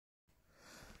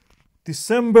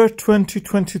December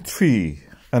 2023,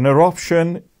 an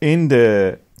eruption in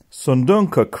the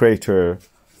Sundunka crater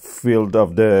field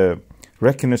of the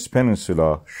Verkís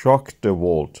Peninsula shocked the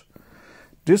world.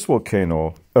 This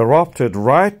volcano erupted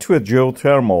right to a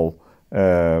geothermal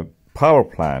power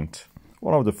plant,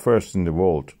 one of the first in the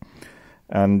world.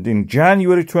 And in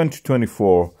January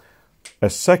 2024, a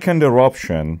second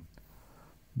eruption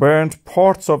burned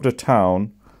parts of the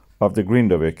town of the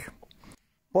Grindavík.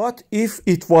 But if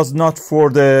it was not for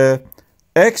the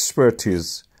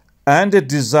expertise and the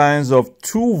designs of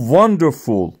two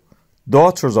wonderful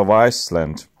daughters of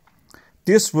Iceland,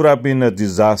 this would have been a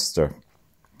disaster.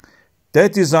 They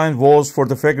designed walls for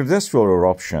the Fagradalsfjall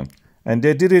eruption, and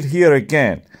they did it here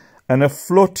again. And a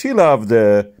flotilla of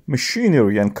the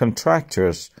machinery and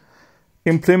contractors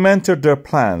implemented their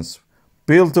plans,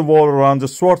 built the wall around the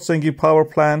Svartsengi power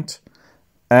plant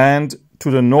and to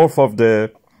the north of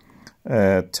the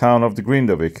town of the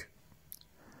Grindavík.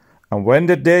 And when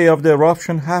the day of the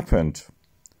eruption happened,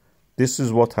 this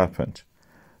is what happened.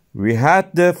 We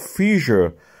had the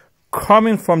fissure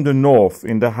coming from the north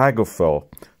in the Hagafell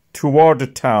toward the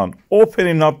town,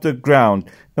 opening up the ground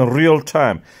in real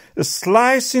time,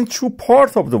 slicing through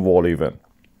part of the wall even.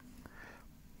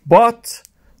 But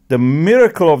the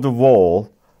miracle of the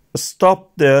wall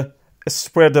stopped the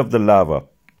spread of the lava.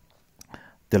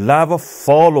 The lava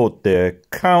followed the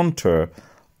counter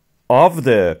of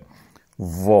the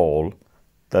wall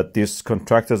that these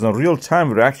contractors in real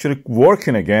time were actually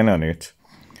working again on it,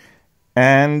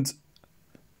 and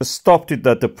stopped it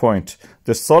at the point.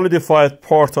 The solidified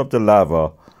part of the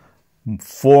lava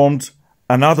formed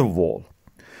another wall.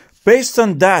 Based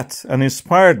on that and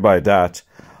inspired by that,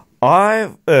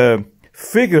 I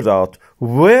figured out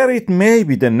where it may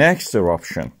be the next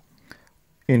eruption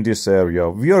in this area.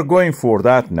 We are going for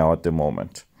that now at the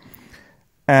moment.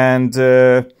 And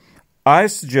I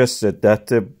suggested that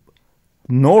the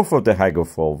north of the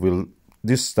Hagafell will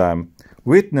this time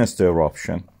witness the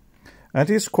eruption. And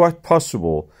it is quite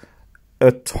possible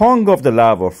a tongue of the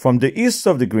lava from the east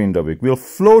of the Grindavík will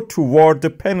flow toward the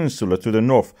peninsula to the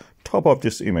north, top of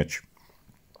this image.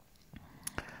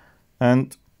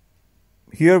 And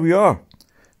here we are.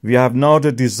 We have now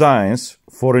the designs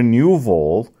for a new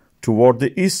wall toward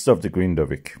the east of the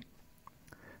Grindavík.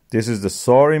 This is the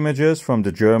SAR images from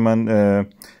the German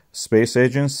Space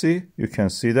Agency. You can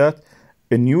see that.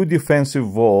 A new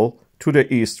defensive wall to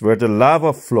the east where the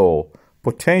lava flow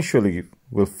potentially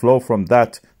will flow from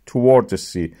that toward the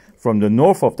sea. From the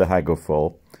north of the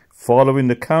Hagafell, following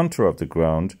the counter of the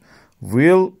ground,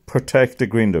 will protect the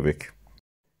Grindavík.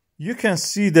 You can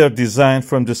see their design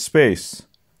from the space,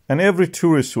 and every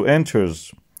tourist who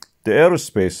enters the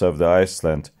aerospace of the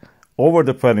Iceland over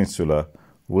the peninsula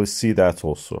will see that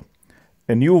also.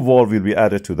 A new wall will be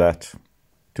added to that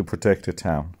to protect the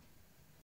town.